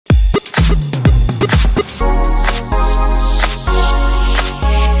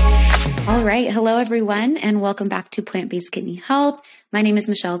Hello, everyone, and welcome back to Plant-Based Kidney Health. My name is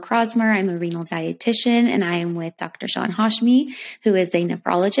Michele Crosmer. I'm a renal dietitian, and I am with Dr. Sean Hashmi, who is a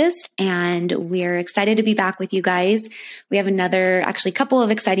nephrologist, and we're excited to be back with you guys. We have actually couple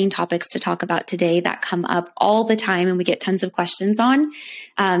of exciting topics to talk about today that come up all the time, and we get tons of questions on.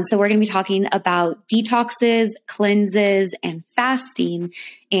 So we're going to be talking about detoxes, cleanses, and fasting,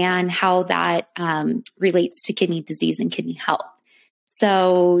 and how that relates to kidney disease and kidney health.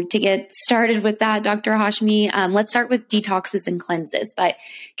 So to get started with that, Dr. Hashmi, let's start with detoxes and cleanses. But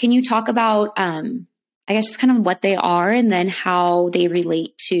can you talk about, just kind of what they are and then how they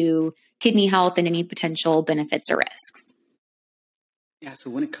relate to kidney health and any potential benefits or risks? Yeah, so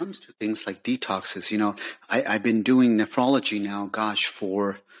when it comes to things like detoxes, I've been doing nephrology now,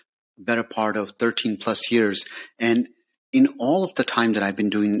 for the better part of 13 plus years. And in all of the time that I've been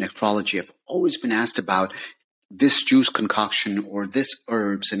doing nephrology, I've always been asked about this juice concoction or this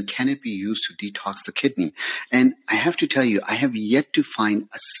herbs, and can it be used to detox the kidney? And I have to tell you, I have yet to find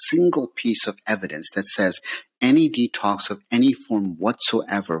a single piece of evidence that says any detox of any form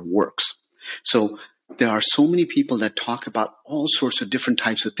whatsoever works. So there are so many people that talk about all sorts of different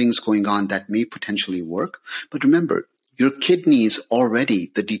types of things going on that may potentially work. But remember, your kidney is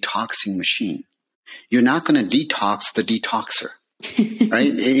already the detoxing machine. You're not going to detox the detoxer,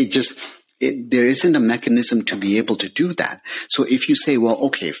 right? There isn't a mechanism to be able to do that. So if you say, well,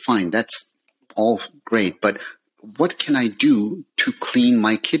 okay, fine, that's all great, but what can I do to clean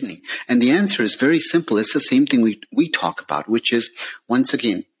my kidney? And the answer is very simple. It's the same thing we talk about, which is, once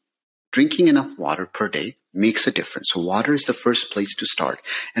again, drinking enough water per day makes a difference. So water is the first place to start.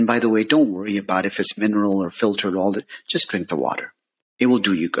 And by the way, don't worry about if it's mineral or filtered, all that. Just drink the water. It will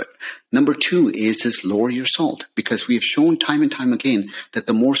do you good. Number two is lower your salt, because we have shown time and time again that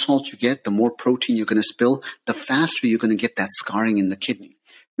the more salt you get, the more protein you're going to spill, the faster you're going to get that scarring in the kidney.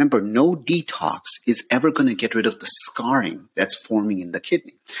 Remember, no detox is ever going to get rid of the scarring that's forming in the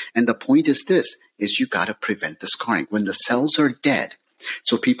kidney. And the point is you got to prevent the scarring. When the cells are dead,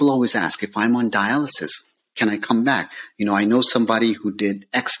 so people always ask, if I'm on dialysis, can I come back? I know somebody who did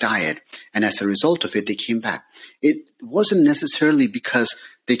X diet, and as a result of it, they came back. It wasn't necessarily because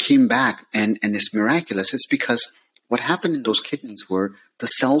they came back and it's miraculous. It's because what happened in those kidneys were the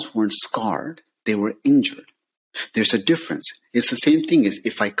cells weren't scarred. They were injured. There's a difference. It's the same thing as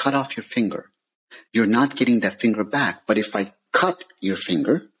if I cut off your finger. You're not getting that finger back. But if I cut your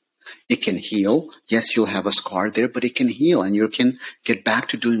finger, it can heal. Yes, you'll have a scar there, but it can heal and you can get back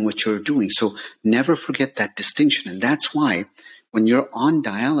to doing what you're doing. So never forget that distinction. And that's why when you're on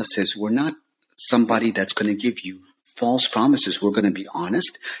dialysis, we're not somebody that's going to give you false promises. We're going to be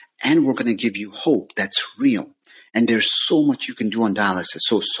honest, and we're going to give you hope that's real. And there's so much you can do on dialysis.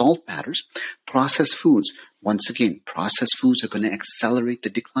 So salt matters. Processed foods. Once again, processed foods are going to accelerate the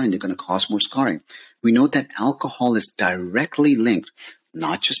decline. They're going to cause more scarring. We know that alcohol is directly linked,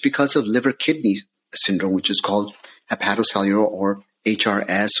 not just because of liver-kidney syndrome, which is called hepatocellular or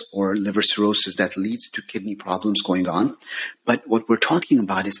HRS or liver cirrhosis that leads to kidney problems going on. But what we're talking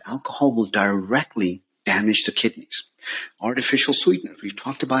about is alcohol will directly damage the kidneys. Artificial sweeteners. We've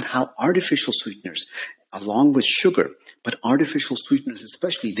talked about how artificial sweeteners, along with sugar, but artificial sweeteners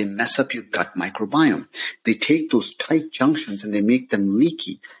especially, they mess up your gut microbiome. They take those tight junctions and they make them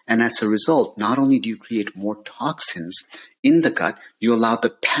leaky. And as a result, not only do you create more toxins in the gut, you allow the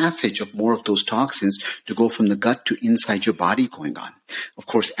passage of more of those toxins to go from the gut to inside your body going on. Of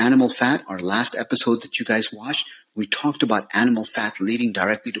course, animal fat, our last episode that you guys watched, we talked about animal fat leading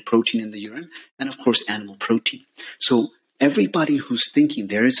directly to protein in the urine, and of course, animal protein. So everybody who's thinking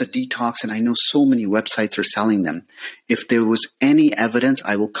there is a detox, and I know so many websites are selling them, if there was any evidence,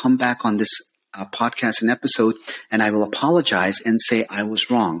 I will come back on this podcast and episode, and I will apologize and say I was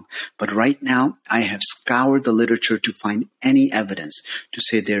wrong. But right now, I have scoured the literature to find any evidence to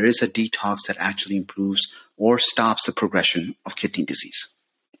say there is a detox that actually improves or stops the progression of kidney disease.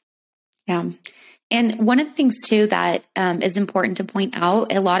 Yeah. And one of the things too that is important to point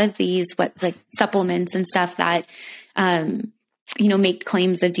out, a lot of these supplements and stuff that make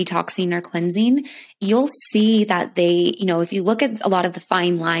claims of detoxing or cleansing, you'll see that they, if you look at a lot of the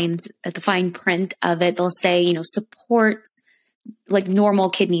fine lines, the fine print of it, they'll say, supports like normal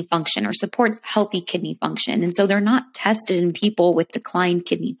kidney function or supports healthy kidney function. And so they're not tested in people with declined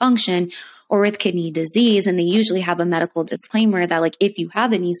kidney function or with kidney disease. And they usually have a medical disclaimer that if you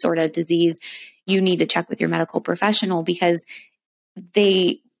have any sort of disease, you need to check with your medical professional, because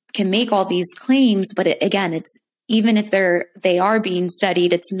they can make all these claims, but it's even if they are being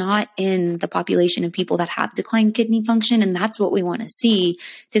studied, it's not in the population of people that have declined kidney function. And that's what we want to see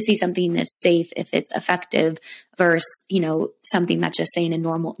something that's safe, if it's effective, versus, something that's just saying a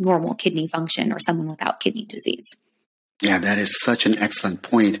normal kidney function or someone without kidney disease. Yeah, that is such an excellent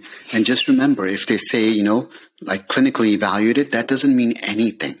point. And just remember, if they say, like clinically evaluated, that doesn't mean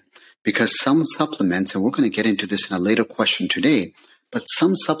anything, because some supplements, and we're going to get into this in a later question today, but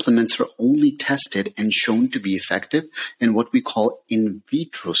some supplements are only tested and shown to be effective in what we call in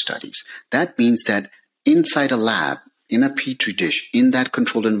vitro studies. That means that inside a lab, in a petri dish, in that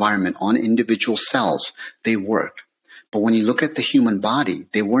controlled environment, on individual cells, they work. But when you look at the human body,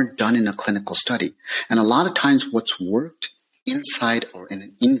 they weren't done in a clinical study. And a lot of times what's worked inside or in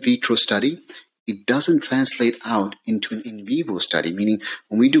an in vitro study, it doesn't translate out into an in vivo study, meaning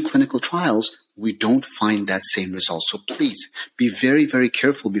when we do clinical trials, we don't find that same result. So please be very, very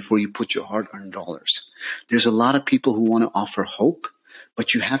careful before you put your hard-earned dollars. There's a lot of people who want to offer hope,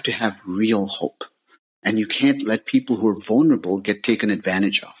 but you have to have real hope. And you can't let people who are vulnerable get taken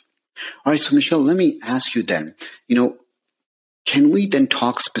advantage of. All right, so Michele, let me ask you then, can we then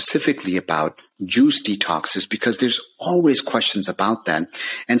talk specifically about juice detoxes? Because there's always questions about that.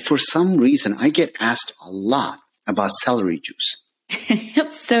 And for some reason, I get asked a lot about celery juice.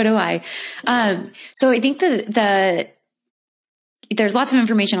 So do I. So I think there's lots of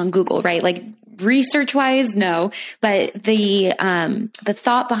information on Google, right? Like research wise, no, but the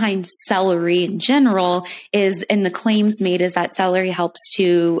thought behind celery in general is, and the claims made is that celery helps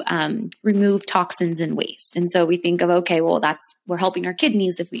to remove toxins and waste. And so we think of, okay, well, we're helping our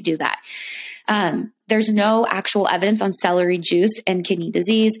kidneys if we do that. There's no actual evidence on celery juice and kidney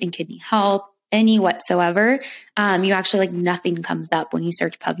disease and kidney health, any whatsoever. You actually nothing comes up when you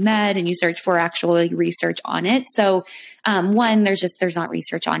search PubMed and you search for actual research on it. So, one, there's not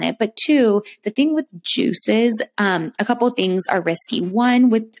research on it, but two, the thing with juices, a couple of things are risky. One,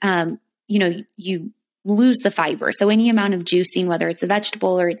 with, you lose the fiber. So any amount of juicing, whether it's a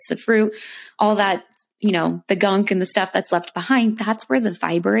vegetable or it's the fruit, all that, the gunk and the stuff that's left behind, that's where the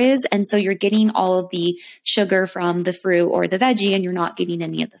fiber is. And so you're getting all of the sugar from the fruit or the veggie, and you're not getting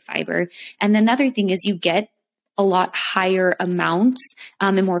any of the fiber. And then the other thing is you get a lot higher amounts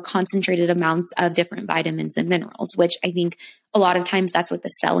and more concentrated amounts of different vitamins and minerals, which I think a lot of times that's what the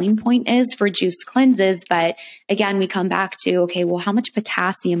selling point is for juice cleanses. But again, we come back to, okay, well, how much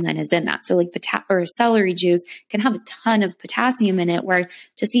potassium then is in that? So or celery juice can have a ton of potassium in it, where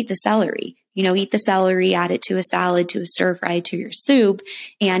just eat the celery. Eat the celery, add it to a salad, to a stir fry, to your soup.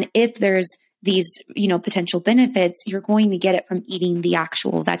 And if there's these, potential benefits, you're going to get it from eating the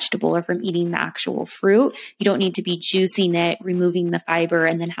actual vegetable or from eating the actual fruit. You don't need to be juicing it, removing the fiber,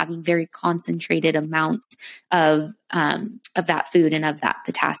 and then having very concentrated amounts of that food and of that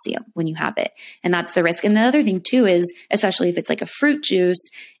potassium when you have it. And that's the risk. And the other thing too is, especially if it's like a fruit juice,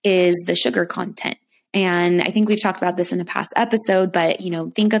 is the sugar content. And I think we've talked about this in a past episode, but,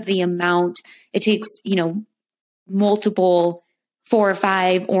 think of the amount it takes, multiple 4 or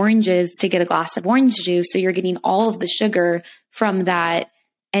 5 oranges to get a glass of orange juice. So you're getting all of the sugar from that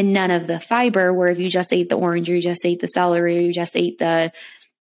and none of the fiber, where if you just ate the orange, or you just ate the celery, or you just ate the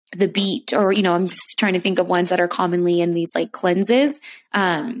beet, or, I'm just trying to think of ones that are commonly in these cleanses.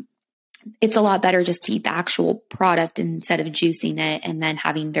 It's a lot better just to eat the actual product instead of juicing it and then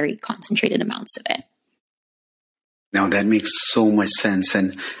having very concentrated amounts of it. Now that makes so much sense.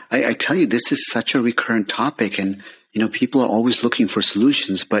 And I tell you, this is such a recurrent topic, and, people are always looking for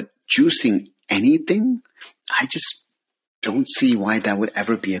solutions, but juicing anything, I just don't see why that would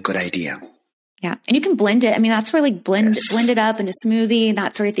ever be a good idea. Yeah. And you can blend it. I mean, that's where blend it up in a smoothie,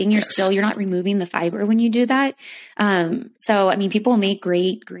 that sort of thing. You're not removing the fiber when you do that. So, people make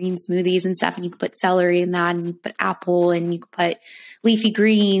great green smoothies and stuff, and you can put celery in that, and you put apple, and you can put leafy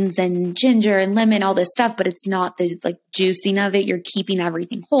greens and ginger and lemon, all this stuff, but it's not the juicing of it. You're keeping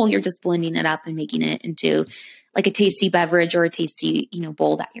everything whole. You're just blending it up and making it into a tasty beverage or a tasty,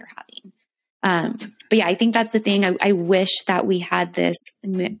 bowl that you're having. But yeah, I think that's the thing. I wish that we had this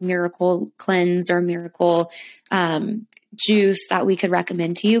miracle cleanse or miracle juice that we could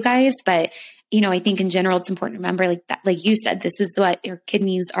recommend to you guys. But, I think in general, it's important to remember like you said, this is what your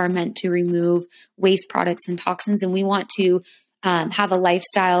kidneys are meant to remove: waste products and toxins. And we want to have a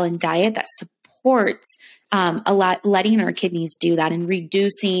lifestyle and diet that supports letting our kidneys do that, and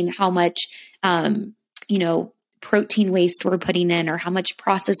reducing how much, protein waste we're putting in, or how much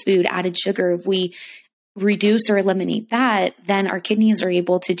processed food, added sugar. If we reduce or eliminate that, then our kidneys are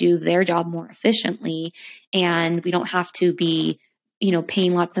able to do their job more efficiently. And we don't have to be,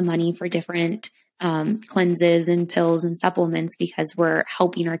 paying lots of money for different cleanses and pills and supplements, because we're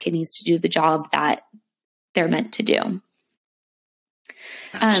helping our kidneys to do the job that they're meant to do.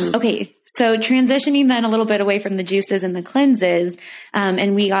 Absolutely. Okay, so transitioning then a little bit away from the juices and the cleanses,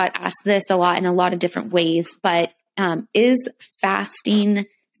 and we got asked this a lot in a lot of different ways, but is fasting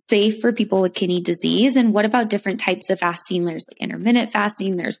safe for people with kidney disease? And what about different types of fasting? There's like intermittent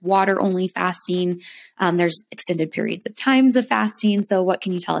fasting, there's water-only fasting, there's extended periods of times of fasting. So what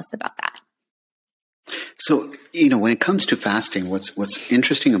can you tell us about that? So, when it comes to fasting, what's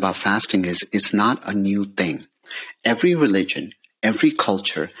interesting about fasting is it's not a new thing. Every religion, every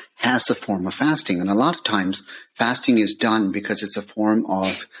culture has a form of fasting. And a lot of times fasting is done because it's a form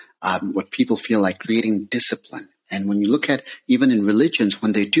of what people feel like creating discipline. And when you look at even in religions,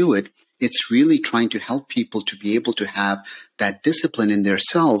 when they do it, it's really trying to help people to be able to have that discipline in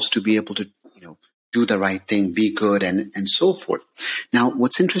themselves to be able to, do the right thing, be good, and so forth. Now,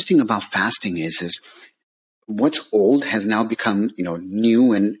 what's interesting about fasting is what's old has now become,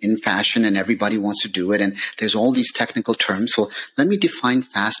 new and in fashion, and everybody wants to do it. And there's all these technical terms. So let me define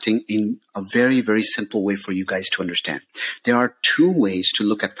fasting in a very, very simple way for you guys to understand. There are two ways to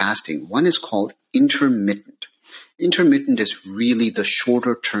look at fasting. One is called intermittent. Intermittent is really the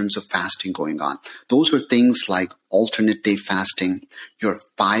shorter terms of fasting going on. Those are things like alternate day fasting, your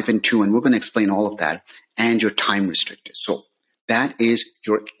 5 and 2, and we're going to explain all of that, and your time restricted. So that is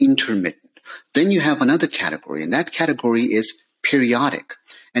your intermittent. Then you have another category, and that category is periodic.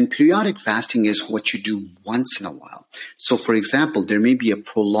 And periodic fasting is what you do once in a while. So, for example, there may be a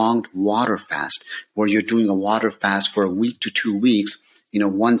prolonged water fast where you're doing a water fast for a week to 2 weeks,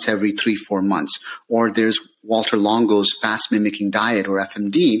 once every 3-4 months. Or there's Walter Longo's fast mimicking diet, or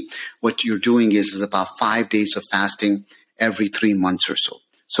FMD. What you're doing is about 5 days of fasting every 3 months or so.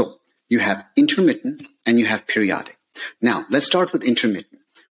 So you have intermittent and you have periodic. Now, let's start with intermittent.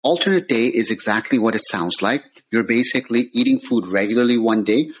 Alternate day is exactly what it sounds like. You're basically eating food regularly one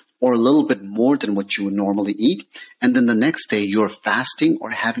day or a little bit more than what you would normally eat. And then the next day you're fasting or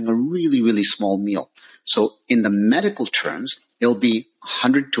having a really, really small meal. So in the medical terms, it'll be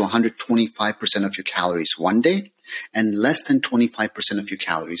 100 to 125% of your calories one day and less than 25% of your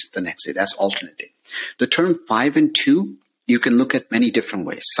calories the next day. That's alternate day. The term 5 and 2, you can look at many different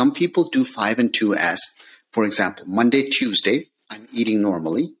ways. Some people do 5 and 2 as, for example, Monday, Tuesday, I'm eating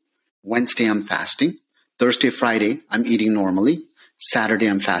normally. Wednesday, I'm fasting. Thursday, Friday, I'm eating normally. Saturday,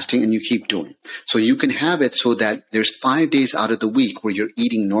 I'm fasting, and you keep doing. So you can have it so that there's 5 days out of the week where you're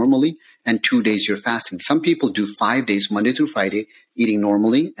eating normally and 2 days you're fasting. Some people do 5 days, Monday through Friday, eating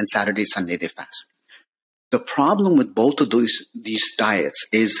normally, and Saturday, Sunday, they fast. The problem with both of these diets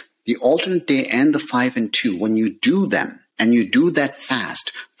is the alternate day and the 5 and 2, when you do them and you do that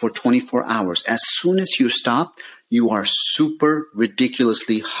fast for 24 hours, as soon as you stop, you are super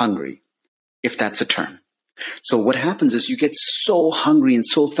ridiculously hungry, if that's a term. So what happens is you get so hungry and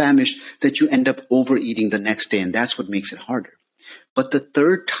so famished that you end up overeating the next day, and that's what makes it harder. But the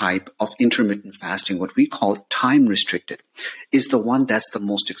third type of intermittent fasting, what we call time restricted, is the one that's the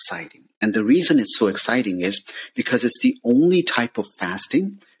most exciting. And the reason it's so exciting is because it's the only type of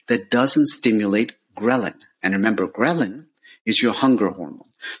fasting that doesn't stimulate ghrelin. And remember, ghrelin is your hunger hormone.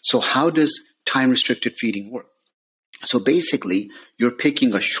 So how does time restricted feeding work? So basically, you're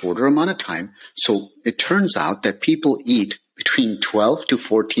picking a shorter amount of time. So it turns out that people eat between 12 to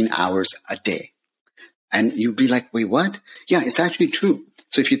 14 hours a day. And you'd be like, wait, what? Yeah, it's actually true.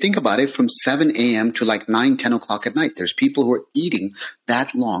 So if you think about it, from 7 a.m. to like 9, 10 o'clock at night, there's people who are eating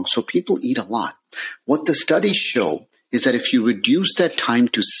that long. So people eat a lot. What the studies show is that if you reduce that time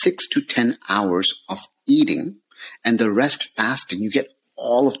to 6 to 10 hours of eating and the rest fasting, you get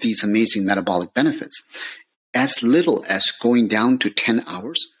all of these amazing metabolic benefits. As little as going down to 10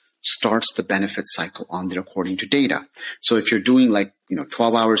 hours starts the benefit cycle on there according to data. So if you're doing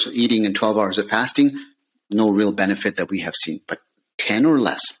 12 hours of eating and 12 hours of fasting, no real benefit that we have seen, but 10 or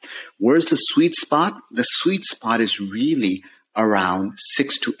less. Where's the sweet spot? The sweet spot is really around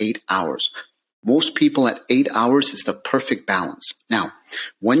 6 to 8 hours. Most people at 8 hours is the perfect balance. Now,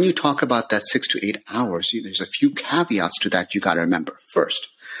 when you talk about that 6 to 8 hours, there's a few caveats to that you got to remember. First,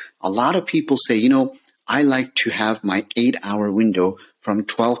 a lot of people say, I like to have my 8-hour window from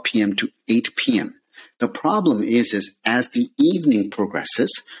 12 p.m. to 8 p.m. The problem is as the evening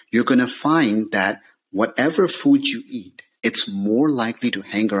progresses, you're going to find that whatever food you eat, it's more likely to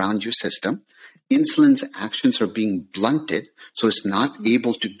hang around your system. Insulin's actions are being blunted, so it's not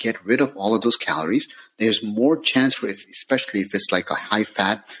able to get rid of all of those calories. There's more chance for, especially if it's like a high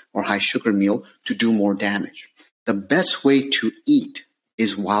fat or high sugar meal, to do more damage. The best way to eat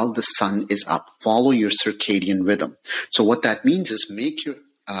is while the sun is up. Follow your circadian rhythm. So what that means is make your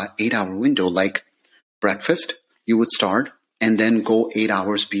 8-hour window like breakfast. You would start and then go 8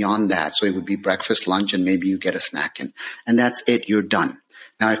 hours beyond that. So it would be breakfast, lunch, and maybe you get a snack in. And that's it. You're done.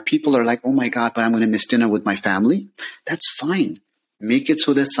 Now, if people are like, oh my God, but I'm going to miss dinner with my family, that's fine. Make it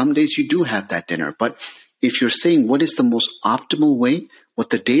so that some days you do have that dinner. But if you're saying what is the most optimal way,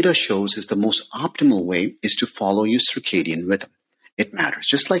 what the data shows is the most optimal way is to follow your circadian rhythm. It matters.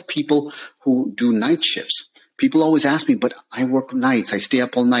 Just like people who do night shifts. People always ask me, but I work nights. I stay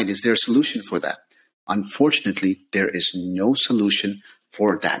up all night. Is there a solution for that? Unfortunately, there is no solution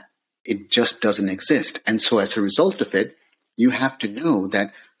for that. It just doesn't exist. And so as a result of it, you have to know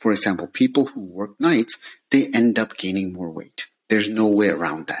that, for example, people who work nights, they end up gaining more weight. There's no way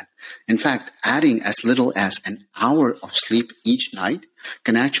around that. In fact, adding as little as an hour of sleep each night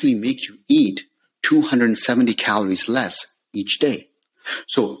can actually make you eat 270 calories less each day.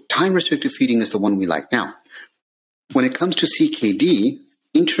 So time-restricted feeding is the one we like. Now, when it comes to CKD,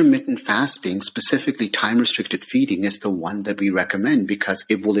 intermittent fasting, specifically time-restricted feeding, is the one that we recommend because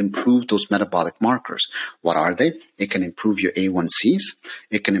it will improve those metabolic markers. What are they? It can improve your A1Cs,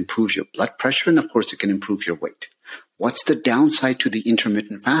 it can improve your blood pressure, and of course, it can improve your weight. What's the downside to the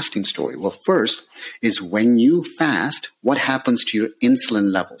intermittent fasting story? Well, first is when you fast, what happens to your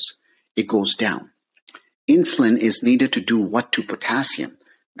insulin levels? It goes down. Insulin is needed to do what to potassium?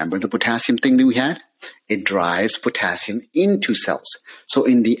 Remember the potassium thing that we had? It drives potassium into cells. So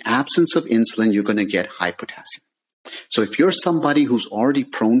in the absence of insulin, you're going to get high potassium. So if you're somebody who's already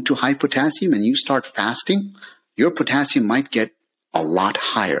prone to high potassium and you start fasting, your potassium might get a lot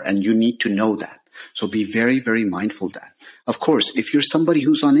higher, and you need to know that. So be very, very mindful of that. Of course, if you're somebody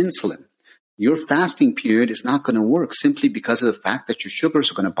who's on insulin, your fasting period is not going to work simply because of the fact that your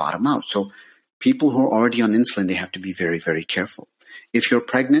sugars are going to bottom out. So people who are already on insulin, they have to be very, very careful. If you're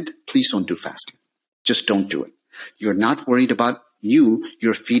pregnant, please don't do fasting. Just don't do it. You're not worried about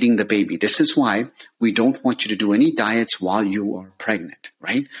you're feeding the baby. This is why we don't want you to do any diets while you are pregnant,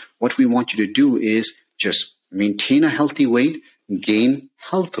 right? What we want you to do is just maintain a healthy weight, gain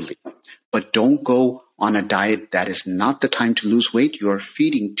healthily, but don't go on a diet that is not the time to lose weight. You are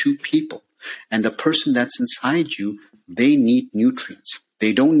feeding two people, and the person that's inside you, they need nutrients.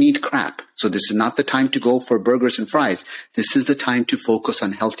 They don't need crap. So this is not the time to go for burgers and fries. This is the time to focus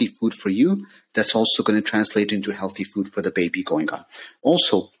on healthy food for you. That's also going to translate into healthy food for the baby going on.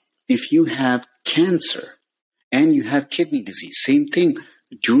 Also, if you have cancer and you have kidney disease, same thing.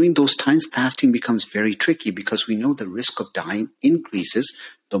 During those times, fasting becomes very tricky because we know the risk of dying increases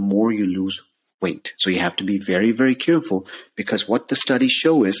the more you lose weight. So you have to be very, very careful because what the studies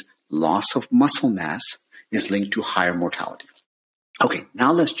show is loss of muscle mass is linked to higher mortality. Okay,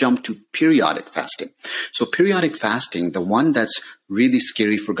 now let's jump to periodic fasting. So periodic fasting, the one that's really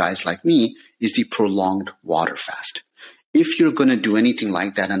scary for guys like me, is the prolonged water fast. If you're going to do anything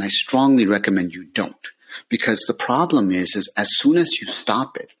like that, and I strongly recommend you don't, because the problem is as soon as you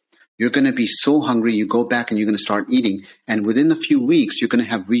stop it, you're going to be so hungry, you go back and you're going to start eating, and within a few weeks, you're going to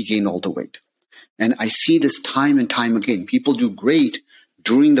have regained all the weight. And I see this time and time again. People do great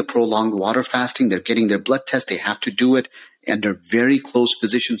during the prolonged water fasting. They're getting their blood test. They have to do it under very close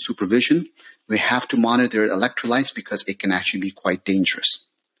physician supervision. We have to monitor their electrolytes because it can actually be quite dangerous.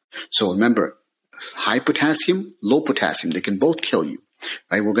 So remember, high potassium, low potassium, they can both kill you.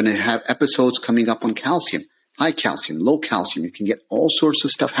 Right? We're going to have episodes coming up on calcium, high calcium, low calcium. You can get all sorts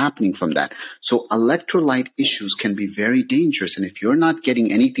of stuff happening from that. So electrolyte issues can be very dangerous. And if you're not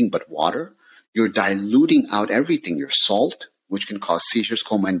getting anything but water, you're diluting out everything, your salt, which can cause seizures,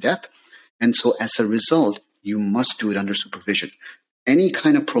 coma, and death. And so as a result, you must do it under supervision. Any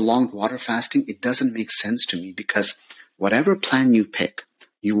kind of prolonged water fasting, it doesn't make sense to me because whatever plan you pick,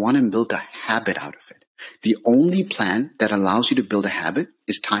 you want to build a habit out of it. The only plan that allows you to build a habit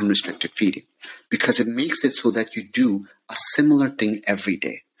is time-restricted feeding because it makes it so that you do a similar thing every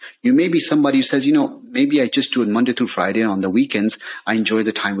day. You may be somebody who says, maybe I just do it Monday through Friday, and on the weekends, I enjoy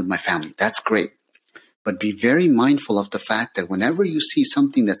the time with my family. That's great. But be very mindful of the fact that whenever you see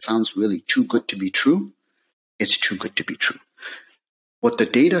something that sounds really too good to be true, it's too good to be true. What the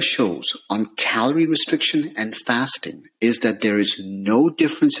data shows on calorie restriction and fasting is that there is no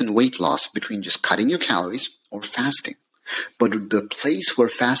difference in weight loss between just cutting your calories or fasting. But the place where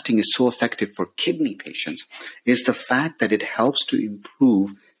fasting is so effective for kidney patients is the fact that it helps to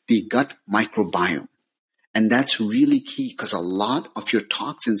improve the gut microbiome. And that's really key because a lot of your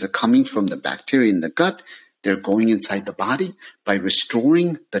toxins are coming from the bacteria in the gut. They're going inside the body. By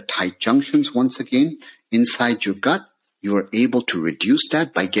restoring the tight junctions once again inside your gut, you are able to reduce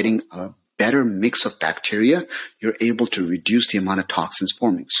that by getting a better mix of bacteria. You're able to reduce the amount of toxins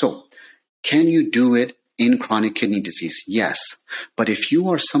forming. So can you do it in chronic kidney disease? Yes. But if you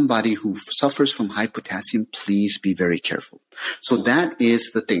are somebody who suffers from high potassium, please be very careful. So that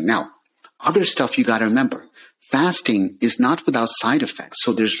is the thing. Now, other stuff you got to remember. Fasting is not without side effects.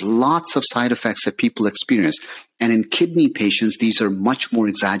 So there's lots of side effects that people experience. And in kidney patients, these are much more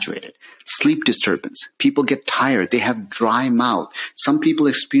exaggerated. Sleep disturbance. People get tired. They have dry mouth. Some people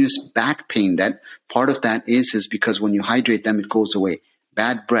experience back pain. That part of that is because when you hydrate them, it goes away.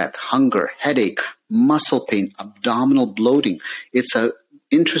 Bad breath, hunger, headache, muscle pain, abdominal bloating. It's an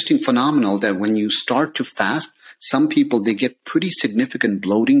interesting phenomenon that when you start to fast, some people, they get pretty significant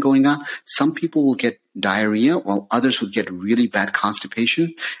bloating going on. Some people will get diarrhea, while others will get really bad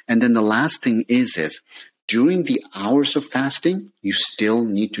constipation. And then the last thing is during the hours of fasting, you still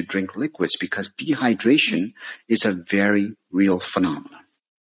need to drink liquids because dehydration is a very real phenomenon.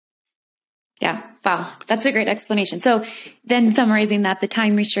 Yeah. Wow. That's a great explanation. So then summarizing that, the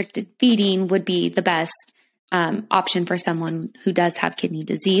time restricted feeding would be the best option for someone who does have kidney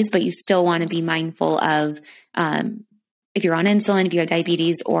disease, but you still want to be mindful of if you're on insulin, if you have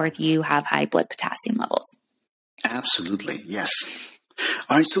diabetes, or if you have high blood potassium levels. Absolutely. Yes.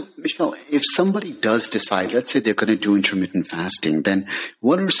 All right. So, Michele, if somebody does decide, let's say they're going to do intermittent fasting, then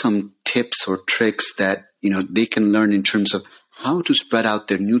what are some tips or tricks that, they can learn in terms of how to spread out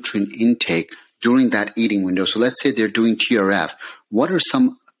their nutrient intake during that eating window? So let's say they're doing TRF. What are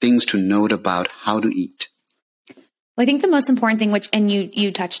some things to note about how to eat? Well, I think the most important thing, and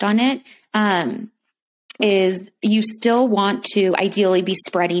you touched on it, is you still want to ideally be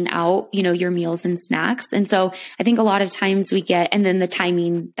spreading out, your meals and snacks. And so I think a lot of times and then the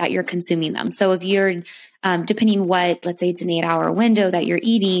timing that you're consuming them. So if you're, depending let's say it's an 8-hour window that you're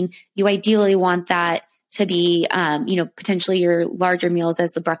eating, you ideally want that to be, potentially your larger meals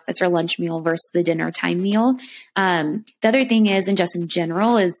as the breakfast or lunch meal versus the dinner time meal. The other thing is, and just in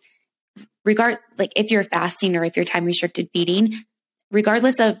general, is if you're fasting or if you're time restricted feeding,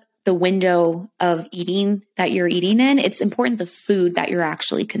 regardless of the window of eating that you're eating in, it's important the food that you're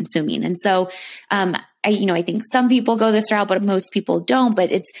actually consuming. And so, I think some people go this route, but most people don't.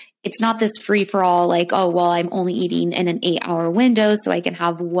 But it's not this free for all, I'm only eating in an 8-hour window, so I can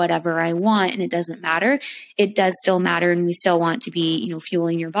have whatever I want, and it doesn't matter. It does still matter, and we still want to be,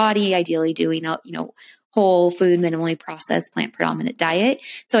 fueling your body, ideally doing, whole food, minimally processed, plant predominant diet.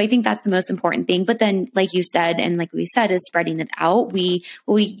 So I think that's the most important thing. But then, like you said, and like we said, is spreading it out. What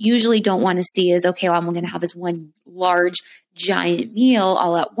we usually don't want to see is, okay, well, I'm going to have this one large giant meal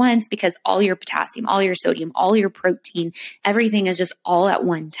all at once, because all your potassium, all your sodium, all your protein, everything is just all at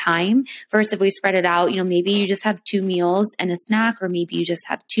one time. Versus if we spread it out, maybe you just have 2 meals and a snack, or maybe you just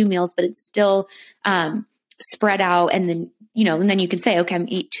have 2 meals, but it's still spread out. And then, and then you can say, okay, I'm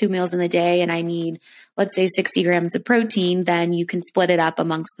eat 2 meals in the day and I need, let's say 60 grams of protein. Then you can split it up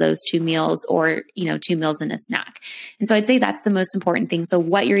amongst those 2 meals, or, 2 meals and a snack. And so I'd say that's the most important thing. So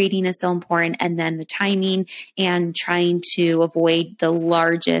what you're eating is so important. And then the timing, and trying to avoid the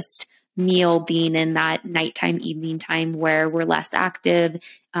largest meal being in that nighttime, evening time where we're less active.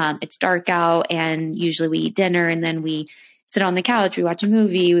 It's dark out, and usually we eat dinner and then we sit on the couch, we watch a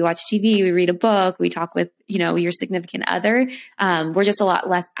movie, we watch TV, we read a book, we talk with, your significant other. We're just a lot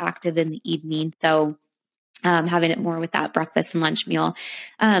less active in the evening. So having it more with that breakfast and lunch meal.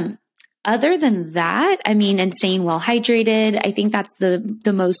 Other than that, and staying well hydrated, I think that's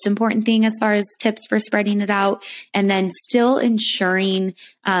the most important thing as far as tips for spreading it out. And then still ensuring,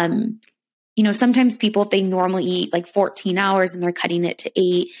 sometimes people, if they normally eat 14 hours and they're cutting it to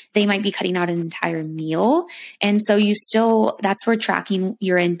 8, they might be cutting out an entire meal. And so that's where tracking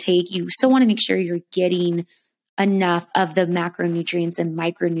your intake, you still want to make sure you're getting enough of the macronutrients and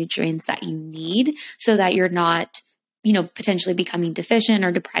micronutrients that you need, so that you're not, potentially becoming deficient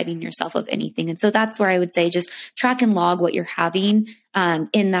or depriving yourself of anything. And so that's where I would say just track and log what you're having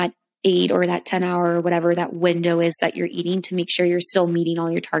in that 8 or that 10-hour or whatever that window is that you're eating, to make sure you're still meeting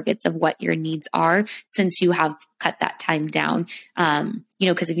all your targets of what your needs are, since you have cut that time down.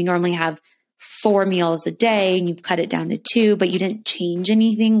 Because if you normally have 4 meals a day and you've cut it down to 2, but you didn't change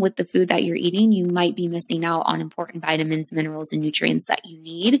anything with the food that you're eating, you might be missing out on important vitamins, minerals, and nutrients that you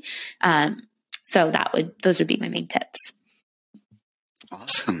need. So those would be my main tips.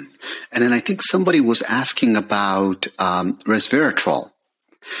 Awesome. And then I think somebody was asking about resveratrol.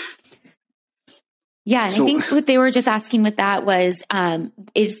 Yeah. And I think what they were just asking with that was,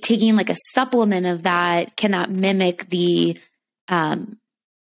 is taking a supplement of that, can that mimic the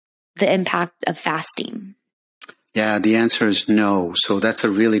impact of fasting? Yeah, the answer is no. So that's a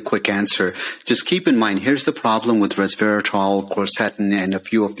really quick answer. Just keep in mind, here's the problem with resveratrol, quercetin, and a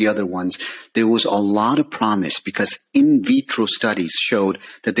few of the other ones. There was a lot of promise because in vitro studies showed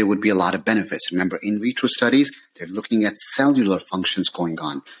that there would be a lot of benefits. Remember, in vitro studies, they're looking at cellular functions going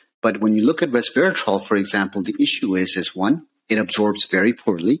on. But when you look at resveratrol, for example, the issue is one, it absorbs very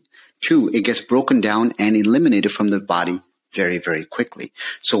poorly. Two, it gets broken down and eliminated from the body very, very quickly.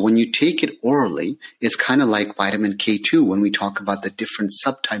 So when you take it orally, it's kind of like vitamin K2. When we talk about the different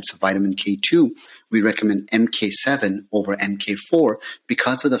subtypes of vitamin K2, we recommend MK7 over MK4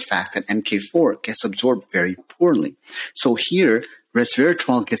 because of the fact that MK4 gets absorbed very poorly. So here,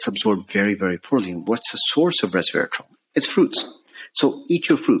 resveratrol gets absorbed very, very poorly. What's the source of resveratrol? It's fruits. So eat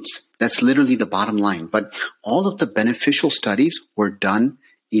your fruits. That's literally the bottom line. But all of the beneficial studies were done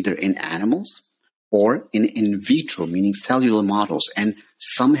either in animals or in vitro, meaning cellular models. And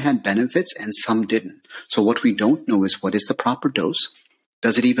some had benefits and some didn't. So what we don't know is what is the proper dose?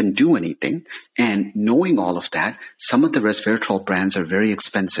 Does it even do anything? And knowing all of that, some of the resveratrol brands are very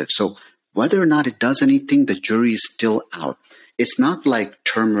expensive. So whether or not it does anything, the jury is still out. It's not like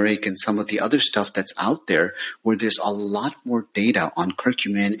turmeric and some of the other stuff that's out there where there's a lot more data on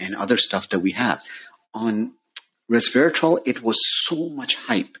curcumin and other stuff that we have. On resveratrol, it was so much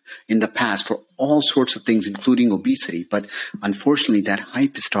hype in the past for all sorts of things, including obesity. But unfortunately, that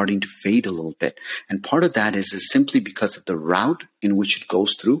hype is starting to fade a little bit. And part of that is simply because of the route in which it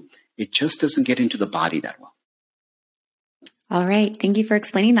goes through. It just doesn't get into the body that well. All right. Thank you for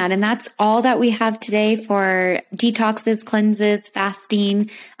explaining that. And that's all that we have today for detoxes, cleanses, fasting.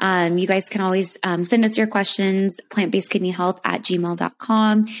 You guys can always send us your questions,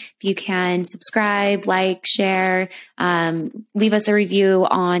 plantbasedkidneyhealth@gmail.com. If you can subscribe, like, share, leave us a review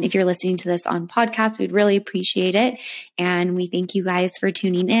on, if you're listening to this on podcast, we'd really appreciate it. And we thank you guys for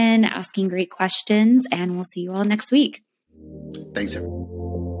tuning in, asking great questions, and we'll see you all next week. Thanks, everyone.